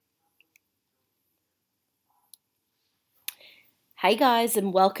Hey guys,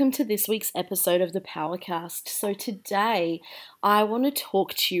 and welcome to this week's episode of the Powercast. So, today I want to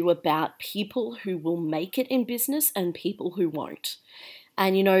talk to you about people who will make it in business and people who won't.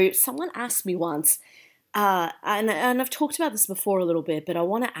 And someone asked me once, and I've talked about this before a little bit, but I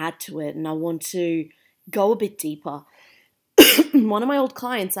want to add to it and I want to go a bit deeper. One of my old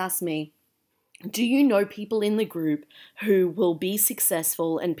clients asked me, do you know people in the group who will be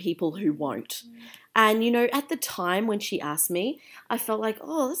successful and people who won't? And at the time when she asked me, I felt like,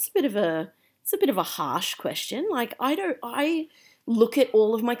 oh, it's a bit of a harsh question. Like I look at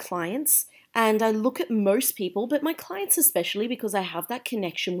all of my clients and I look at most people, but my clients especially because I have that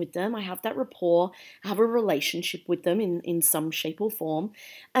connection with them, I have that rapport, I have a relationship with them in some shape or form,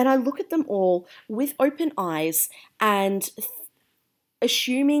 and I look at them all with open eyes and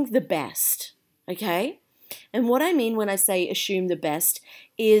assuming the best. Okay? And what I mean when I say assume the best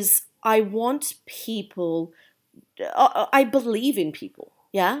is I want people, I believe in people,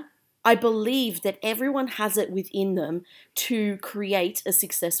 yeah? I believe that everyone has it within them to create a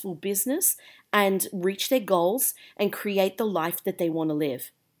successful business and reach their goals and create the life that they want to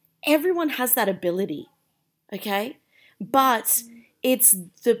live. Everyone has that ability, okay? But it's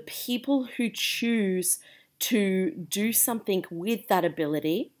the people who choose to do something with that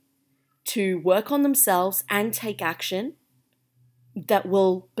ability, to work on themselves and take action, that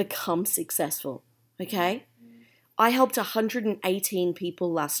will become successful, okay? I helped 118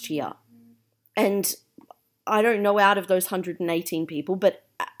 people last year, and I don't know out of those 118 people, but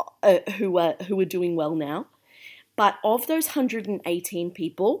who are doing well now. But of those 118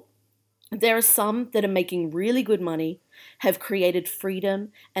 people, there are some that are making really good money, have created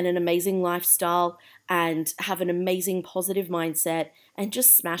freedom and an amazing lifestyle, and have an amazing positive mindset, and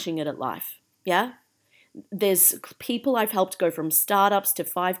just smashing it at life. Yeah? There's people I've helped go from startups to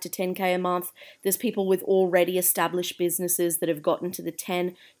 5 to 10K a month. There's people with already established businesses that have gotten to the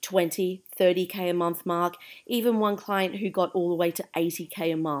 10, 20, 30K a month mark. Even one client who got all the way to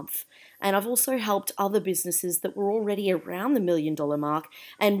 80K a month. And I've also helped other businesses that were already around the $1 million mark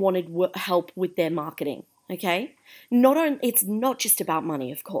and wanted help with their marketing. Okay? It's not just about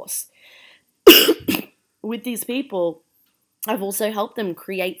money, of course. With these people, I've also helped them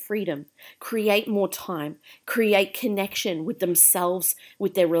create freedom, create more time, create connection with themselves,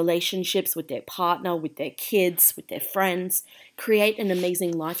 with their relationships, with their partner, with their kids, with their friends, create an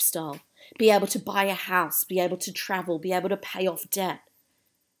amazing lifestyle, be able to buy a house, be able to travel, be able to pay off debt,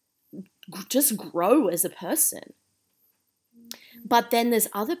 just grow as a person. But then there's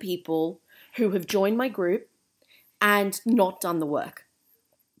other people who have joined my group and not done the work.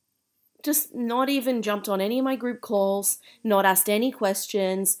 Just not even jumped on any of my group calls, not asked any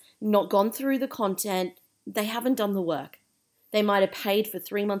questions, not gone through the content. They haven't done the work. They might have paid for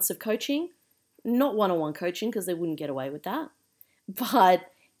 3 months of coaching, not one-on-one coaching because they wouldn't get away with that,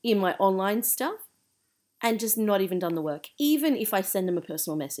 but in my online stuff, and just not even done the work. Even if I send them a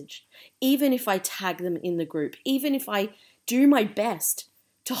personal message, even if I tag them in the group, even if I do my best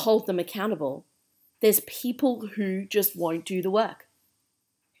to hold them accountable, there's people who just won't do the work.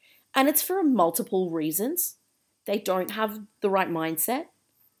 And it's for multiple reasons. They don't have the right mindset.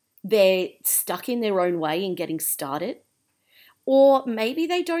 They're stuck in their own way in getting started. Or maybe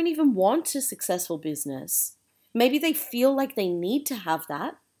they don't even want a successful business. Maybe they feel like they need to have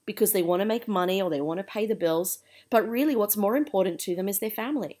that because they want to make money or they want to pay the bills. But really what's more important to them is their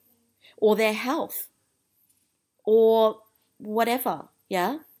family or their health or whatever.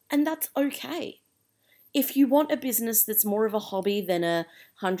 Yeah? And that's okay. If you want a business that's more of a hobby than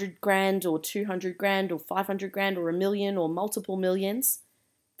 100 grand or 200 grand or 500 grand or $1 million or multiple millions,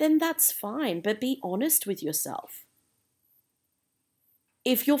 then that's fine, but be honest with yourself.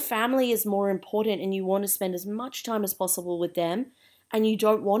 If your family is more important and you want to spend as much time as possible with them and you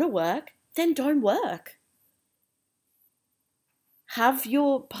don't want to work, then don't work. Have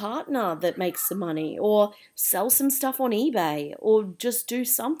your partner that makes some money or sell some stuff on eBay or just do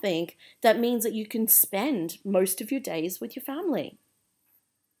something that means that you can spend most of your days with your family.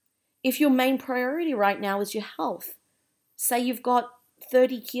 If your main priority right now is your health, say you've got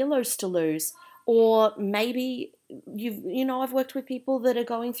 30 kilos to lose, or maybe I've worked with people that are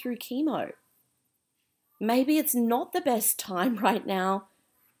going through chemo. Maybe it's not the best time right now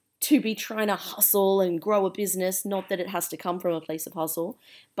to be trying to hustle and grow a business. Not that it has to come from a place of hustle,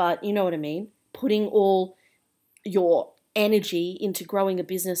 but you know what I mean? Putting all your energy into growing a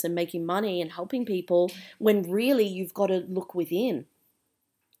business and making money and helping people when really you've got to look within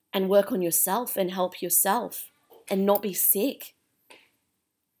and work on yourself and help yourself and not be sick.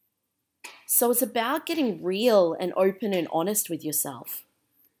 So it's about getting real and open and honest with yourself.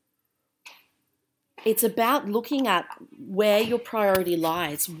 It's about looking at where your priority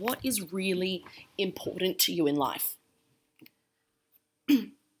lies. What is really important to you in life?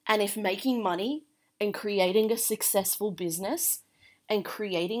 And if making money and creating a successful business and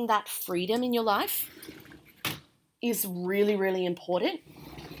creating that freedom in your life is really, really important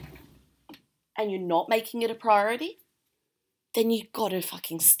and you're not making it a priority, then you got to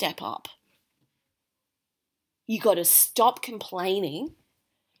fucking step up. You got to stop complaining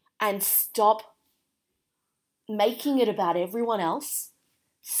and stop making it about everyone else.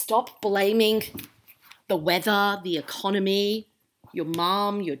 Stop blaming the weather, the economy, your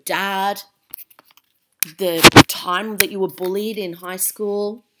mom, your dad, the time that you were bullied in high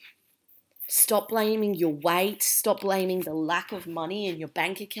school. Stop blaming your weight. Stop blaming the lack of money in your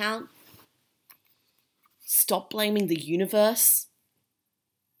bank account. Stop blaming the universe.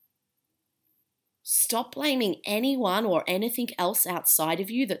 Stop blaming anyone or anything else outside of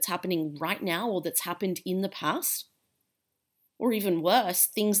you that's happening right now or that's happened in the past. Or even worse,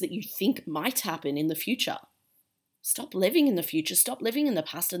 things that you think might happen in the future. Stop living in the future. Stop living in the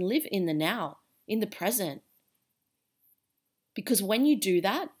past and live in the now, in the present. Because when you do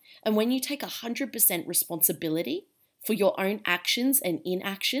that, and when you take 100% responsibility for your own actions and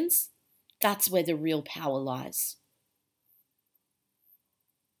inactions, that's where the real power lies.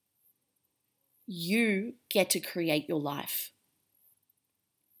 You get to create your life.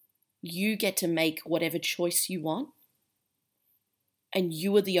 You get to make whatever choice you want. And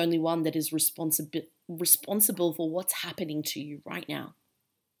you are the only one that is responsible for what's happening to you right now.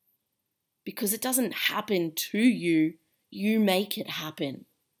 Because it doesn't happen to you, you make it happen.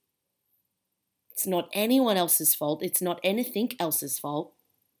 It's not anyone else's fault. It's not anything else's fault.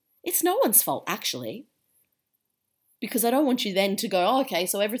 It's no one's fault, actually. Because I don't want you then to go, oh, okay,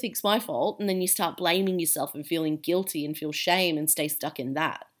 so everything's my fault. And then you start blaming yourself and feeling guilty and feel shame and stay stuck in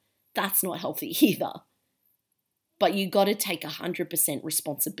that. That's not healthy either. But you got to take 100%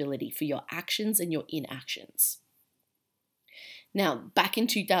 responsibility for your actions and your inactions. Now, back in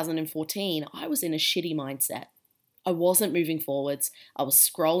 2014, I was in a shitty mindset. I wasn't moving forwards. I was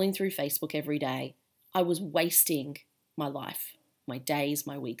scrolling through Facebook every day. I was wasting my life, my days,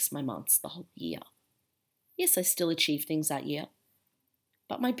 my weeks, my months, the whole year. Yes, I still achieved things that year,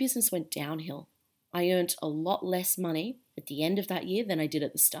 but my business went downhill. I earned a lot less money at the end of that year than I did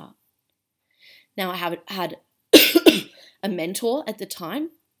at the start. Now, I had a mentor at the time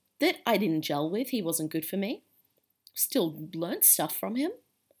that I didn't gel with. He wasn't good for me. Still learned stuff from him.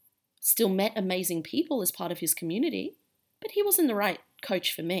 Still met amazing people as part of his community, but he wasn't the right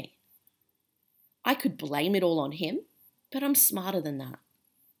coach for me. I could blame it all on him, but I'm smarter than that.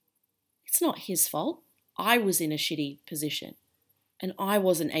 It's not his fault. I was in a shitty position and I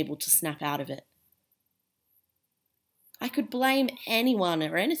wasn't able to snap out of it. I could blame anyone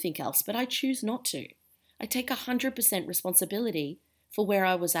or anything else, but I choose not to. I take 100% responsibility for where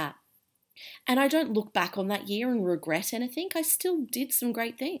I was at. And I don't look back on that year and regret anything. I still did some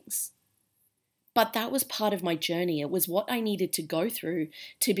great things. But that was part of my journey. It was what I needed to go through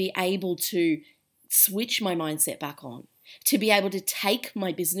to be able to switch my mindset back on, to be able to take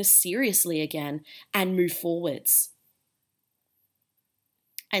my business seriously again and move forwards.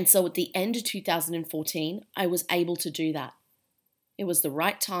 And so at the end of 2014, I was able to do that. It was the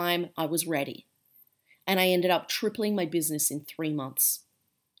right time. I was ready. And I ended up tripling my business in 3 months.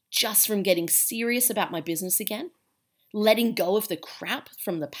 Just from getting serious about my business again, letting go of the crap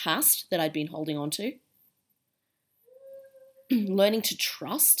from the past that I'd been holding on to, learning to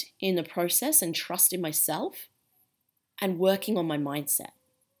trust in the process and trust in myself, and working on my mindset.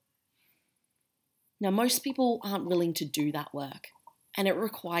 Now, most people aren't willing to do that work, and it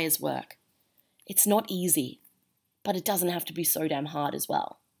requires work. It's not easy, but it doesn't have to be so damn hard as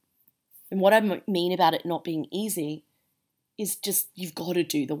well. And what I mean about it not being easy is just you've got to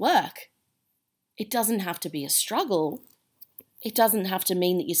do the work. It doesn't have to be a struggle. It doesn't have to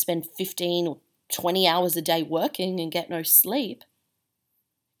mean that you spend 15 or 20 hours a day working and get no sleep.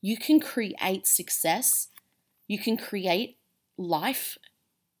 You can create success. You can create life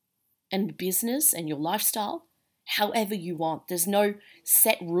and business and your lifestyle however you want. There's no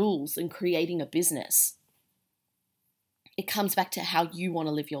set rules in creating a business. It comes back to how you want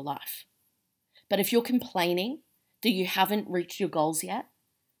to live your life. But if you're complaining that you haven't reached your goals yet,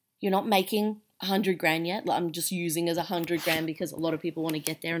 you're not making 100 grand yet, I'm just using as 100 grand because a lot of people want to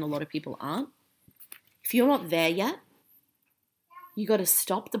get there and a lot of people aren't. If you're not there yet, you got to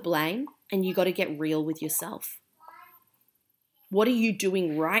stop the blame and you got to get real with yourself. What are you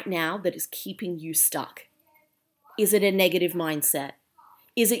doing right now that is keeping you stuck? Is it a negative mindset?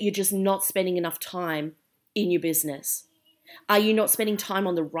 Is it you're just not spending enough time in your business? Are you not spending time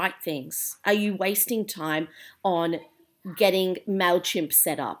on the right things? Are you wasting time on getting MailChimp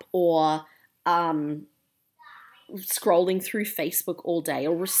set up, or scrolling through Facebook all day,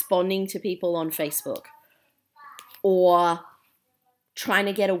 or responding to people on Facebook, or trying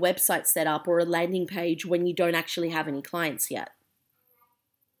to get a website set up or a landing page when you don't actually have any clients yet,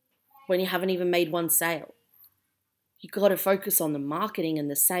 when you haven't even made one sale? You got to focus on the marketing and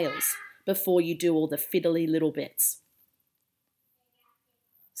the sales before you do all the fiddly little bits.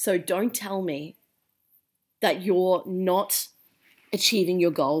 So don't tell me that you're not achieving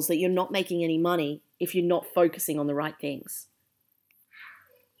your goals, that you're not making any money if you're not focusing on the right things.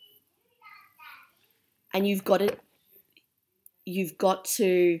 And you've got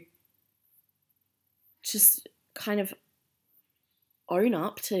to just kind of own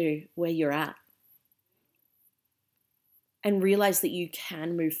up to where you're at and realize that you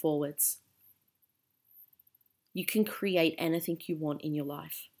can move forwards. You can create anything you want in your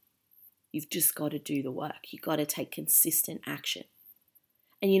life. You've just got to do the work. You've got to take consistent action.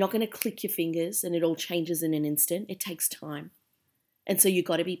 And you're not going to click your fingers and it all changes in an instant. It takes time. And so you've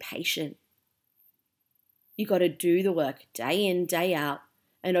got to be patient. You've got to do the work day in, day out.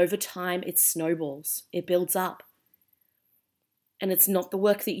 And over time, it snowballs. It builds up. And it's not the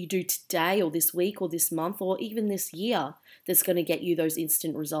work that you do today or this week or this month or even this year that's going to get you those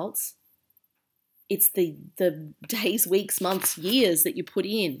instant results. It's the days, weeks, months, years that you put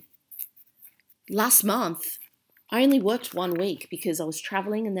in. Last month, I only worked 1 week because I was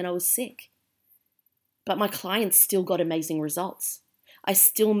traveling and then I was sick. But my clients still got amazing results. I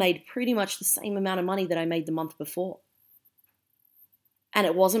still made pretty much the same amount of money that I made the month before. And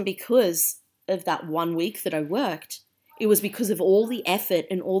it wasn't because of that 1 week that I worked. It was because of all the effort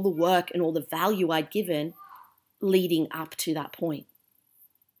and all the work and all the value I'd given leading up to that point.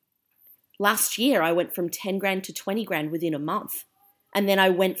 Last year, I went from 10 grand to 20 grand within a month. And then I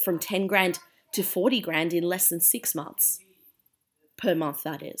went from 10 grand to 40 grand in less than 6 months. Per month,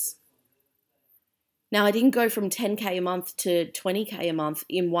 that is. Now, I didn't go from 10K a month to 20K a month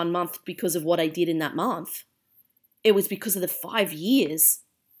in 1 month because of what I did in that month. It was because of the 5 years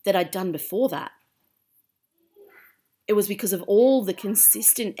that I'd done before that. It was because of all the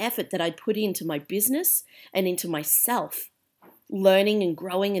consistent effort that I'd put into my business and into myself, learning and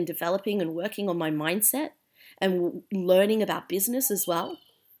growing and developing and working on my mindset and learning about business as well.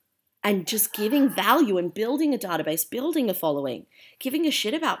 And just giving value and building a database, building a following, giving a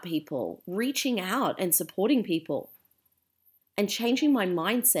shit about people, reaching out and supporting people, and changing my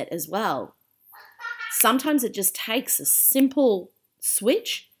mindset as well. Sometimes it just takes a simple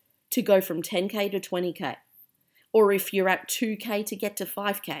switch to go from 10K to 20K. Or if you're at 2K to get to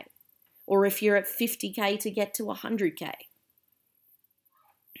 5K. Or if you're at 50K to get to 100K.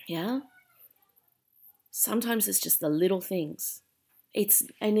 Yeah? Sometimes it's just the little things. It's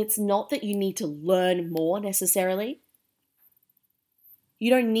not that you need to learn more necessarily. You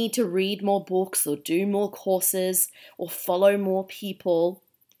don't need to read more books or do more courses or follow more people.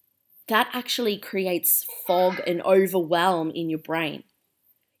 That actually creates fog and overwhelm in your brain.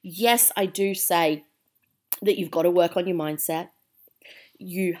 Yes, I do say that you've got to work on your mindset.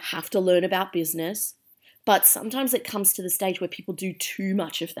 You have to learn about business. But sometimes it comes to the stage where people do too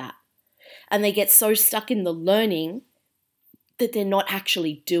much of that. And they get so stuck in the learning that they're not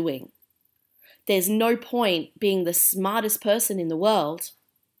actually doing. There's no point being the smartest person in the world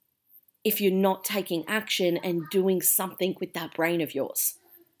if you're not taking action and doing something with that brain of yours.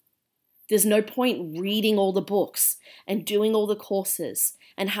 There's no point reading all the books and doing all the courses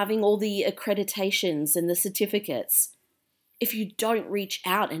and having all the accreditations and the certificates if you don't reach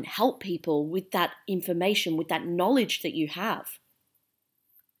out and help people with that information, with that knowledge that you have.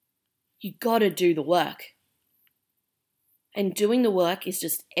 You got to do the work. And doing the work is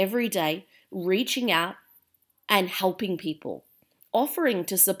just every day reaching out and helping people, offering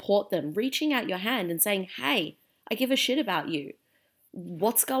to support them, reaching out your hand and saying, hey, I give a shit about you.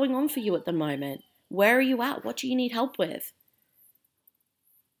 What's going on for you at the moment? Where are you at? What do you need help with?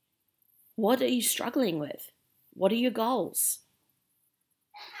 What are you struggling with? What are your goals?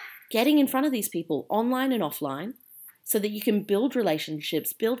 Getting in front of these people, online and offline, so that you can build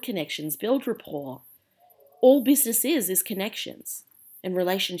relationships, build connections, build rapport. All business is connections and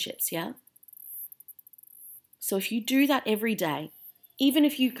relationships, yeah? So if you do that every day, even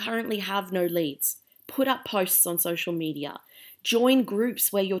if you currently have no leads, put up posts on social media, join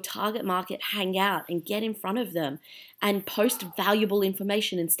groups where your target market hang out and get in front of them and post valuable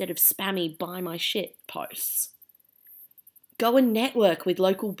information instead of spammy buy my shit posts. Go and network with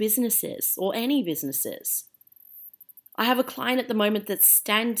local businesses or any businesses. I have a client at the moment that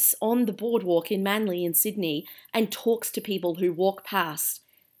stands on the boardwalk in Manly in Sydney and talks to people who walk past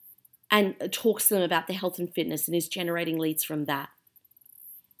and talks to them about their health and fitness and is generating leads from that.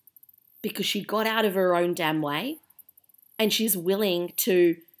 Because she got out of her own damn way and she's willing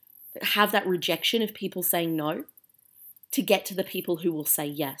to have that rejection of people saying no to get to the people who will say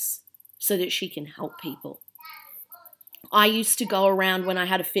yes so that she can help people. I used to go around when I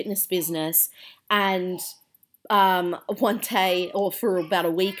had a fitness business and one day, or for about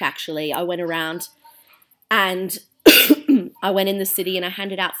a week actually, I went around and I went in the city and I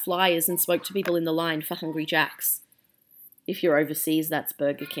handed out flyers and spoke to people in the line for Hungry Jack's. If you're overseas, that's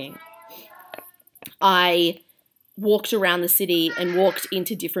Burger King. I walked around the city and walked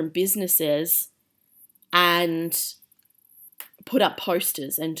into different businesses and put up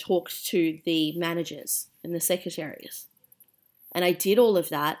posters and talked to the managers and the secretaries. And I did all of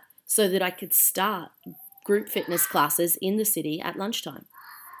that so that I could start group fitness classes in the city at lunchtime.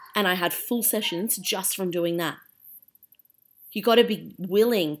 And I had full sessions just from doing that. You got to be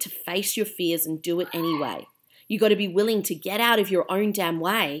willing to face your fears and do it anyway. You got to be willing to get out of your own damn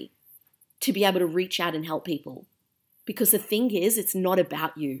way to be able to reach out and help people. Because the thing is, it's not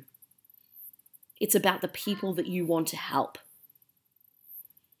about you. It's about the people that you want to help.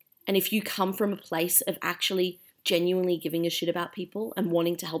 And if you come from a place of actually genuinely giving a shit about people and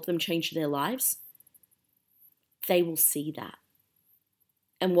wanting to help them change their lives, they will see that.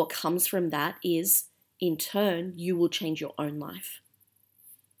 And what comes from that is, in turn, you will change your own life.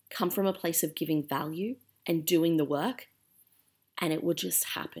 Come from a place of giving value and doing the work, and it will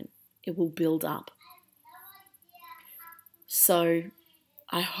just happen. It will build up. So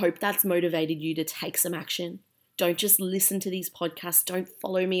I hope that's motivated you to take some action. Don't just listen to these podcasts. Don't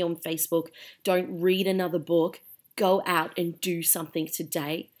follow me on Facebook. Don't read another book. Go out and do something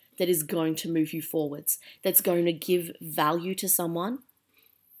today that is going to move you forwards, that's going to give value to someone,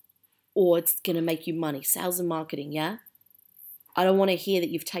 or it's going to make you money. Sales and marketing, yeah? I don't want to hear that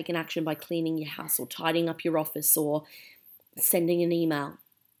you've taken action by cleaning your house or tidying up your office or sending an email.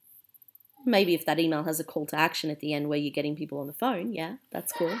 Maybe if that email has a call to action at the end where you're getting people on the phone, yeah,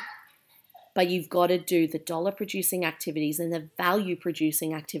 that's cool. But you've got to do the dollar-producing activities and the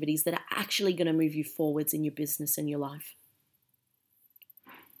value-producing activities that are actually going to move you forwards in your business and your life.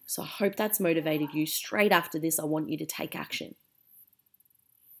 So I hope that's motivated you. Straight after this, I want you to take action.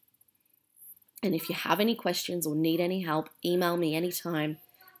 And if you have any questions or need any help, email me anytime.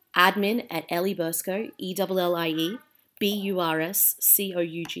 admin@ellieburscough,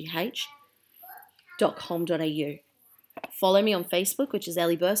 ELLIEBURSCOUGH.com.au. Follow me on Facebook, which is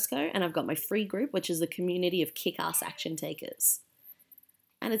Ellie Burscough, and I've got my free group, which is the community of kick-ass action takers.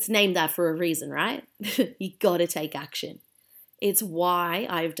 And it's named that for a reason, right? You got to take action. It's why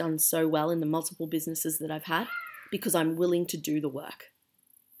I've done so well in the multiple businesses that I've had, because I'm willing to do the work.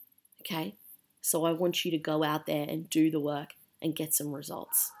 Okay? So I want you to go out there and do the work and get some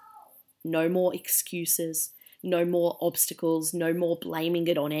results. No more excuses, no more obstacles, no more blaming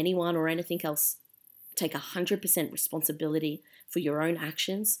it on anyone or anything else. Take 100% responsibility for your own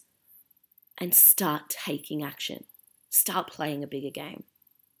actions and start taking action. Start playing a bigger game.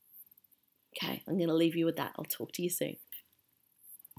 Okay, I'm going to leave you with that. I'll talk to you soon.